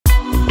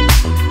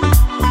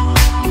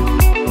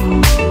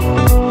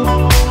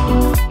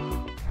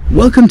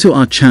Welcome to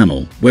our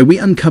channel, where we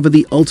uncover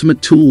the ultimate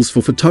tools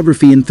for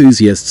photography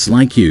enthusiasts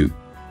like you.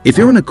 If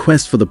you're on a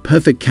quest for the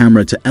perfect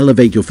camera to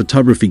elevate your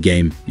photography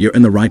game, you're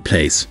in the right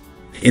place.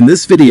 In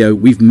this video,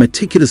 we've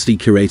meticulously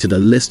curated a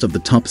list of the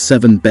top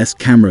 7 best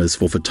cameras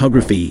for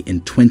photography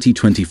in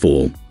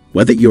 2024.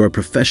 Whether you're a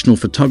professional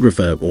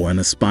photographer or an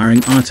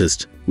aspiring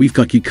artist, we've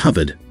got you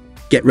covered.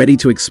 Get ready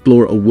to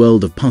explore a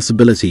world of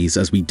possibilities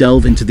as we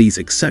delve into these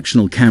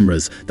exceptional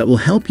cameras that will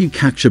help you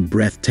capture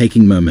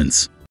breathtaking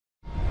moments.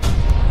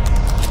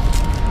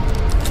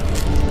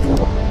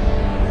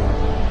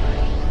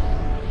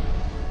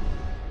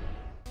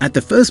 At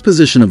the first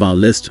position of our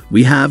list,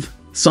 we have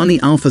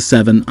Sony Alpha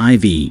 7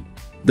 IV.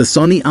 The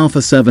Sony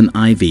Alpha 7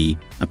 IV,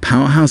 a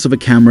powerhouse of a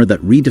camera that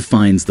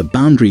redefines the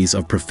boundaries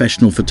of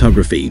professional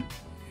photography.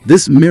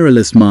 This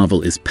mirrorless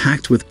marvel is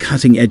packed with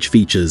cutting-edge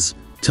features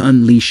to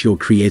unleash your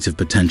creative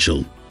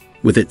potential.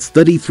 With its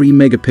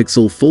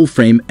 33-megapixel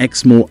full-frame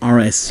Exmor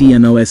RS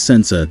CMOS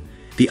sensor,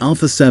 the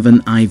Alpha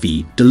 7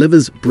 IV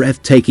delivers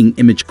breathtaking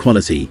image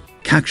quality,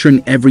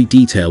 capturing every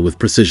detail with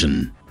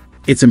precision.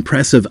 Its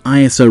impressive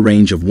ISO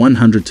range of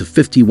 100 to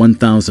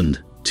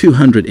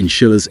 51,200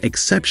 ensures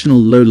exceptional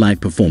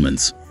low-light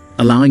performance,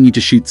 allowing you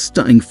to shoot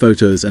stunning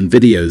photos and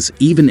videos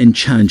even in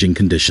challenging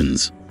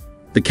conditions.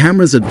 The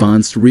camera's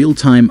advanced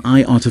real-time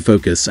eye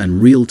autofocus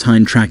and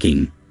real-time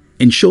tracking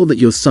ensure that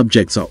your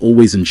subjects are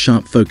always in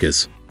sharp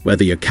focus,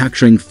 whether you're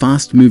capturing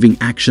fast-moving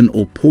action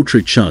or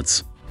portrait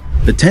shots.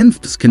 The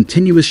 10th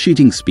continuous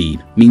shooting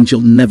speed means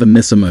you'll never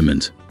miss a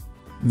moment.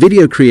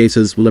 Video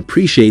creators will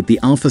appreciate the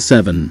Alpha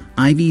 7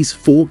 IV's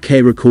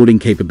 4K recording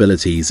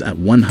capabilities at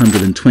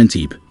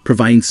 120p,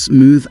 providing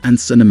smooth and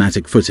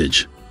cinematic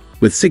footage.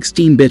 With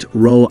 16-bit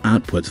RAW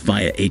output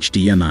via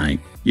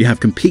HDMI, you have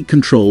complete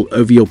control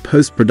over your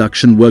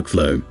post-production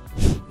workflow.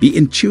 The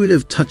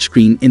intuitive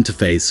touchscreen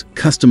interface,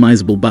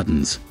 customizable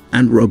buttons,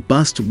 and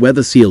robust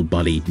weather-sealed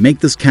body make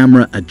this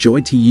camera a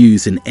joy to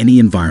use in any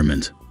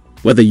environment.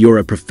 Whether you're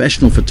a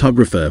professional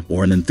photographer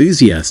or an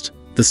enthusiast,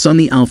 the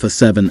Sony Alpha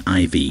 7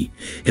 IV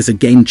is a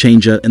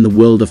game-changer in the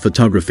world of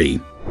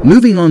photography.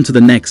 Moving on to the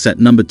next at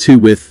number 2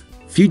 with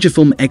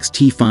Fujifilm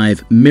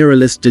X-T5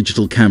 Mirrorless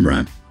Digital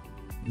Camera.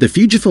 The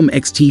Fujifilm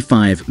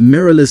X-T5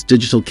 Mirrorless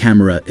Digital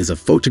Camera is a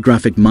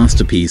photographic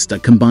masterpiece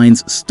that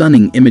combines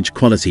stunning image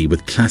quality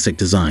with classic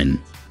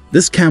design.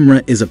 This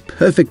camera is a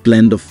perfect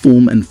blend of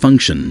form and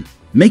function,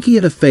 making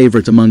it a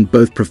favorite among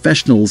both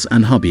professionals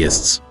and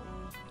hobbyists.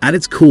 At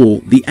its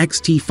core, the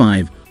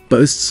X-T5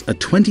 boasts a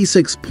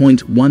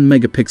 26.1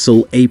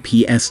 megapixel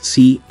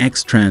APS-C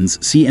X-Trans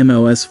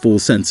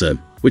CMOS4 sensor,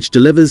 which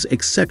delivers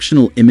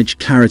exceptional image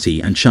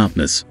clarity and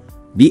sharpness.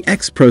 The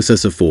X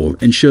Processor 4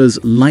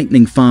 ensures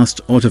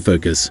lightning-fast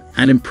autofocus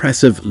and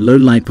impressive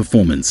low-light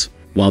performance,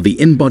 while the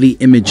in-body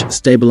image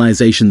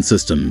stabilization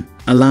system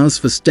allows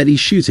for steady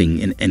shooting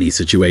in any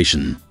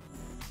situation.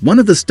 One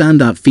of the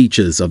standout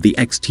features of the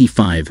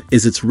X-T5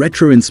 is its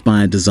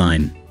retro-inspired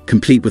design,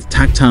 complete with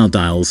tactile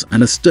dials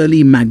and a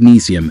sturdy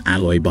magnesium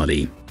alloy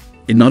body.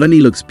 It not only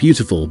looks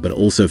beautiful but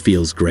also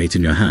feels great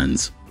in your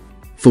hands.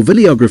 For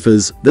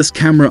videographers, this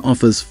camera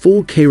offers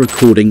 4K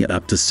recording at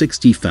up to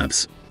 60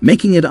 fps,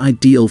 making it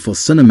ideal for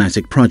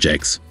cinematic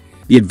projects.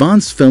 The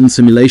advanced film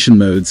simulation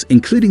modes,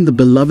 including the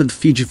beloved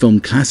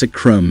Fujifilm Classic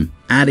Chrome,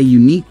 add a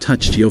unique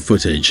touch to your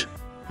footage.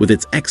 With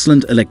its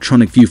excellent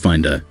electronic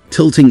viewfinder,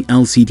 tilting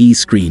LCD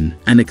screen,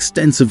 and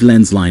extensive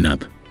lens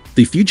lineup,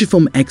 the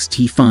Fujifilm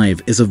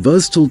X-T5 is a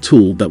versatile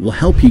tool that will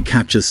help you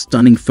capture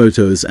stunning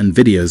photos and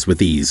videos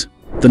with ease.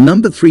 The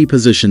number 3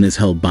 position is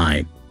held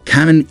by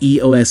Canon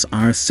EOS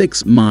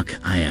R6 Mark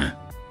II.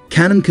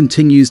 Canon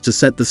continues to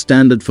set the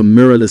standard for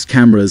mirrorless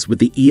cameras with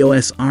the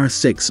EOS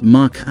R6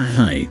 Mark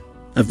II,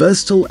 a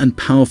versatile and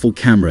powerful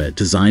camera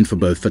designed for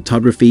both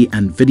photography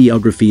and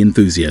videography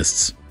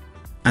enthusiasts.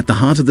 At the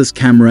heart of this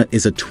camera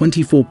is a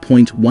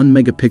 24.1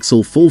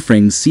 megapixel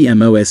full-frame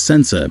CMOS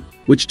sensor,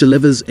 which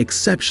delivers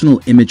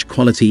exceptional image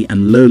quality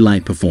and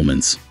low-light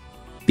performance.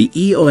 The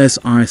EOS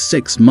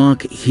R6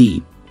 Mark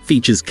II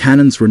features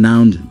Canon's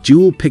renowned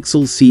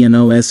dual-pixel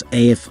CMOS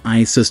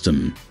AFI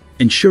system,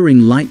 ensuring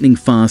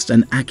lightning-fast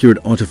and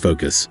accurate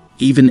autofocus,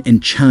 even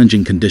in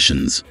challenging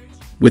conditions.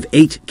 With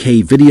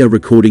 8K video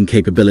recording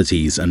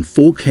capabilities and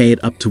 4K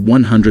at up to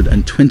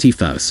 120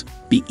 fps,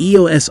 the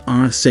EOS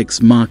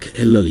R6 Mark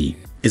II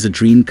is a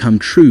dream come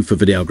true for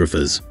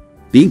videographers.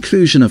 The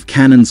inclusion of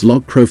Canon's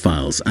log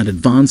profiles and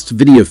advanced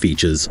video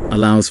features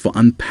allows for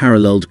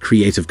unparalleled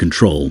creative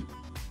control.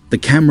 The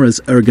camera's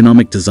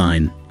ergonomic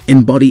design,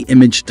 in-body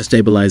image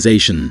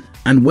stabilization,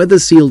 and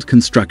weather-sealed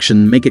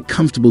construction make it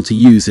comfortable to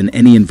use in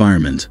any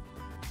environment.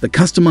 The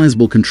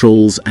customizable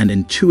controls and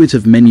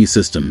intuitive menu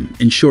system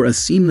ensure a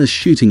seamless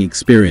shooting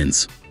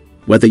experience.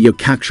 Whether you're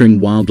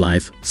capturing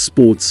wildlife,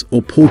 sports,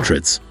 or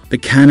portraits, the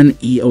Canon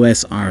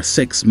EOS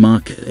R6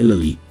 Mark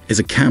II is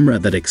a camera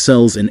that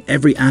excels in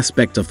every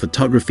aspect of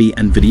photography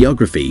and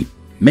videography,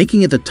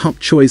 making it a top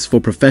choice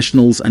for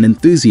professionals and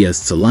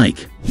enthusiasts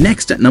alike.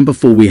 Next at number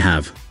 4 we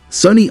have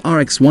Sony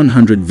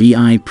RX100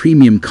 VI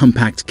Premium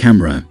Compact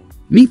Camera.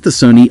 Meet the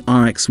Sony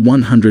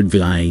RX100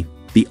 VI,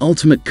 the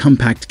ultimate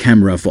compact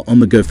camera for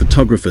on-the-go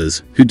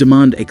photographers who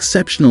demand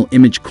exceptional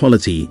image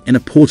quality in a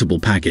portable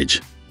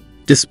package.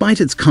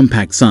 Despite its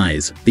compact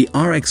size, the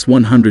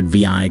RX100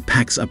 VI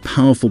packs a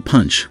powerful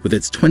punch with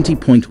its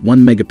 20.1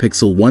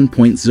 megapixel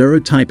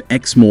 1.0 type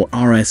Exmor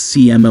RS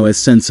CMOS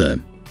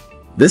sensor.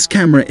 This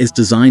camera is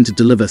designed to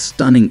deliver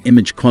stunning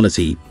image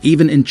quality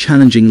even in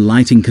challenging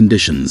lighting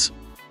conditions.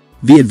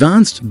 The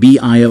advanced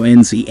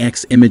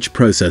BIONZX image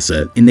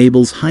processor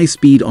enables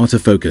high-speed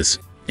autofocus,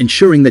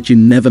 ensuring that you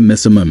never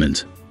miss a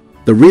moment.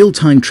 The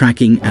real-time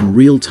tracking and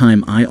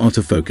real-time eye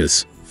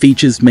autofocus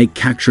features make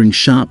capturing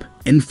sharp,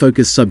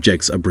 in-focus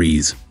subjects a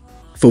breeze.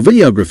 For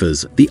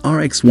videographers, the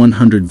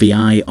RX100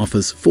 VI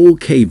offers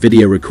 4K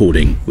video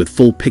recording with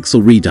full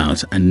pixel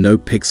readout and no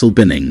pixel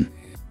binning.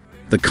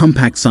 The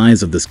compact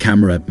size of this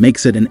camera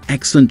makes it an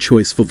excellent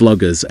choice for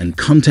vloggers and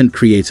content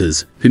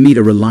creators who need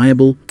a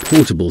reliable,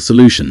 portable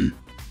solution.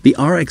 The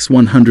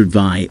RX100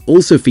 VI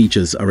also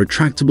features a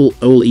retractable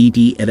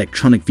OLED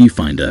electronic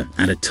viewfinder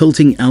and a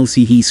tilting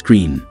LCD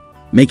screen,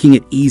 making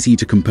it easy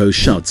to compose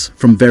shots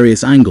from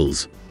various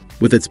angles.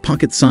 With its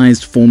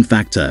pocket-sized form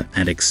factor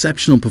and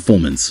exceptional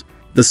performance,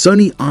 the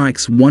Sony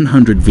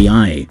RX100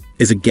 VI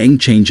is a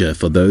game-changer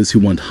for those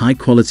who want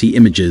high-quality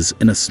images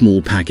in a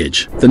small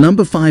package. The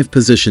number 5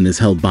 position is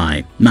held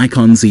by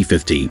Nikon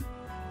Z50.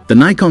 The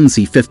Nikon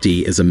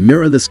Z50 is a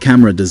mirrorless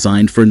camera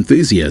designed for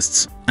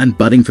enthusiasts and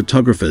budding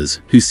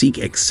photographers who seek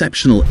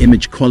exceptional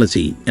image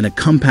quality in a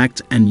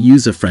compact and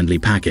user-friendly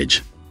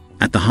package.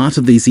 At the heart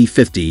of the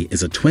Z50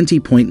 is a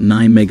 20.9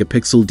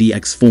 megapixel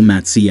DX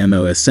format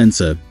CMOS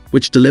sensor,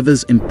 which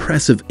delivers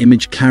impressive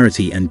image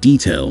clarity and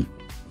detail.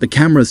 The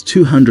camera's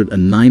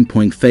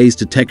 209-point phase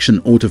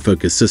detection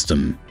autofocus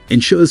system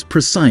ensures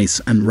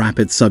precise and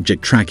rapid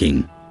subject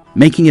tracking,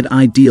 making it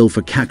ideal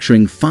for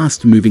capturing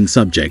fast-moving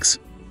subjects.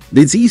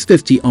 The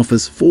Z50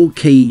 offers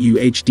 4K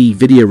UHD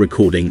video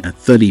recording at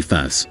 30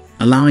 fps,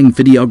 allowing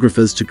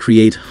videographers to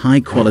create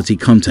high-quality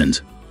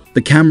content.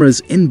 The camera's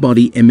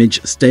in-body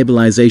image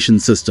stabilization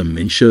system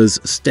ensures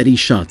steady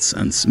shots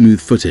and smooth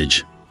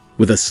footage.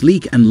 With a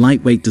sleek and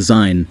lightweight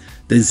design,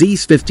 the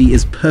Z50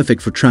 is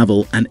perfect for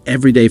travel and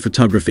everyday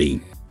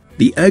photography.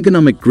 The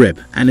ergonomic grip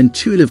and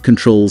intuitive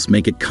controls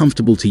make it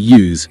comfortable to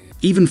use,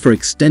 even for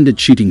extended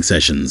shooting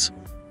sessions.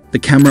 The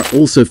camera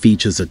also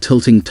features a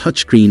tilting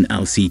touchscreen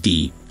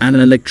LCD and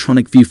an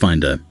electronic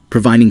viewfinder,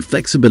 providing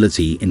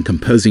flexibility in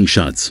composing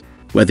shots.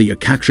 Whether you're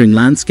capturing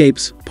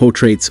landscapes,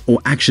 portraits, or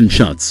action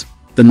shots,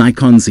 the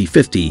Nikon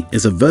Z50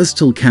 is a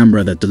versatile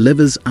camera that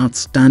delivers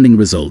outstanding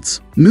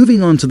results.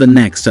 Moving on to the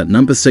next at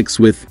number 6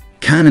 with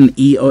Canon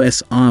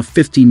EOS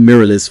R50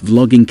 mirrorless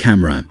vlogging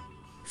camera.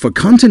 For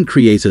content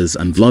creators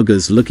and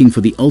vloggers looking for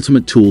the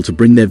ultimate tool to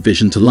bring their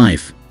vision to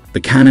life, the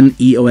Canon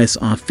EOS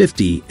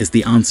R50 is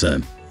the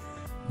answer.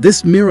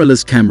 This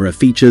mirrorless camera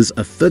features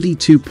a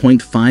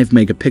 32.5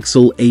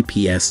 megapixel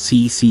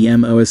APS-C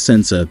CMOS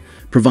sensor,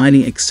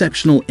 providing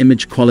exceptional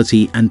image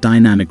quality and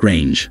dynamic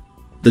range.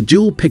 The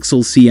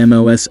dual-pixel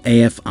CMOS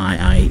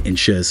AFII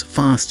ensures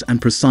fast and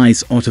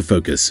precise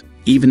autofocus,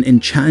 even in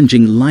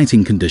challenging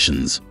lighting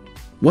conditions.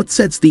 What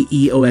sets the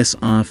EOS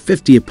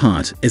R50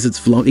 apart is its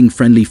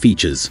vlogging-friendly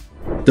features.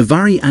 The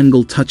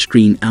vari-angle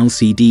touchscreen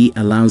LCD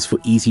allows for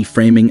easy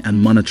framing and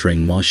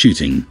monitoring while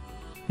shooting.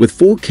 With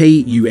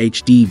 4K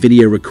UHD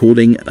video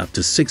recording at up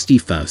to 60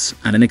 fps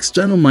and an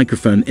external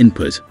microphone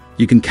input,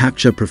 you can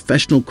capture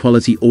professional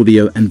quality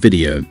audio and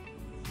video.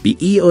 The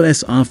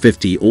EOS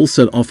R50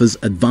 also offers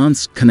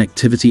advanced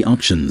connectivity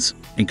options,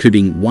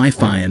 including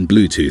Wi-Fi and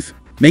Bluetooth,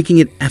 making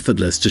it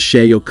effortless to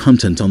share your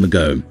content on the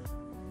go.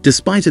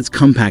 Despite its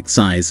compact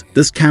size,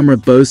 this camera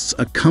boasts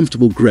a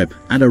comfortable grip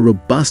and a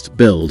robust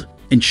build,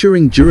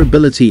 ensuring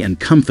durability and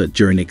comfort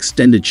during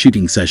extended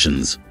shooting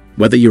sessions.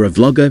 Whether you're a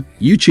vlogger,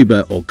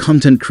 YouTuber, or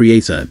content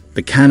creator,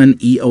 the Canon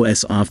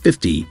EOS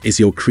R50 is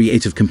your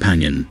creative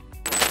companion.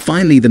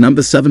 Finally, the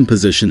number 7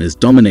 position is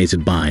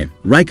dominated by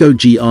Ricoh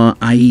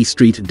GR-IE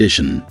Street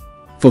Edition.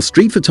 For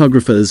street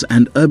photographers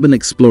and urban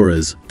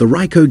explorers, the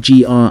Ricoh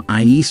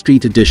GR-IE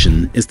Street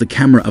Edition is the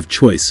camera of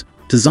choice,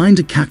 designed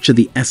to capture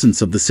the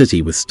essence of the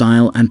city with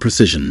style and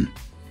precision.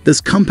 This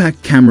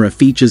compact camera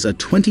features a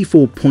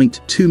 24.2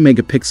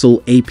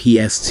 megapixel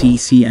APS-C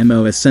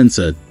CMOS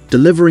sensor,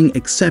 delivering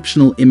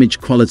exceptional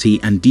image quality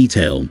and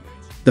detail.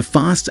 The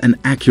fast and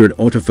accurate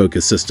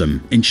autofocus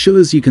system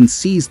ensures you can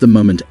seize the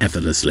moment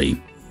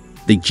effortlessly.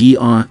 The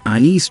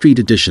GR-IE Street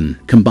Edition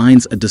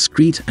combines a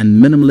discreet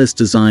and minimalist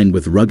design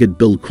with rugged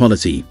build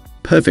quality,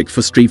 perfect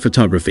for street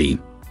photography.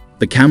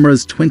 The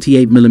camera's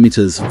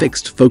 28mm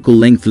fixed focal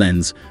length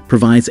lens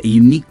provides a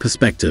unique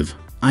perspective,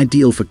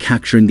 ideal for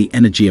capturing the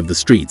energy of the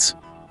streets.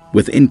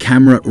 With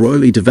in-camera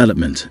RAW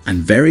development and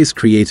various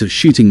creative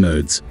shooting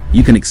modes,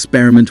 you can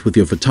experiment with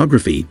your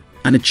photography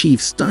and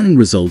achieve stunning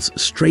results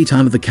straight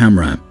out of the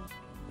camera.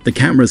 The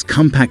camera's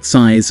compact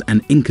size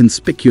and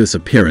inconspicuous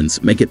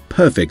appearance make it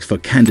perfect for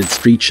candid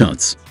street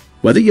shots.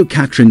 Whether you're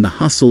capturing the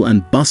hustle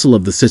and bustle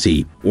of the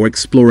city or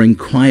exploring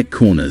quiet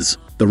corners,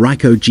 the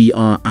Ricoh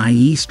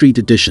GR-IE Street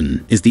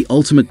Edition is the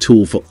ultimate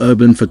tool for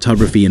urban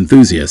photography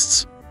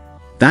enthusiasts.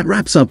 That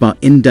wraps up our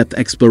in-depth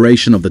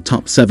exploration of the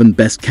top 7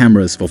 best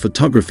cameras for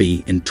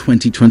photography in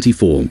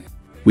 2024.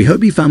 We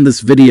hope you found this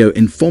video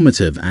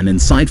informative and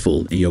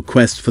insightful in your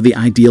quest for the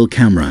ideal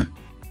camera.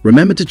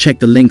 Remember to check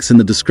the links in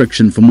the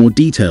description for more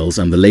details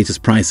and the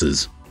latest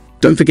prices.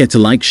 Don't forget to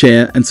like,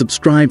 share, and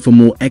subscribe for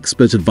more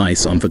expert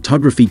advice on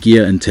photography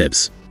gear and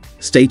tips.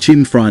 Stay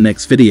tuned for our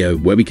next video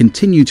where we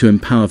continue to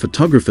empower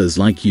photographers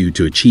like you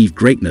to achieve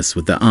greatness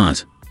with their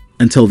art.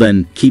 Until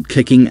then, keep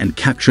clicking and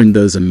capturing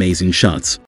those amazing shots.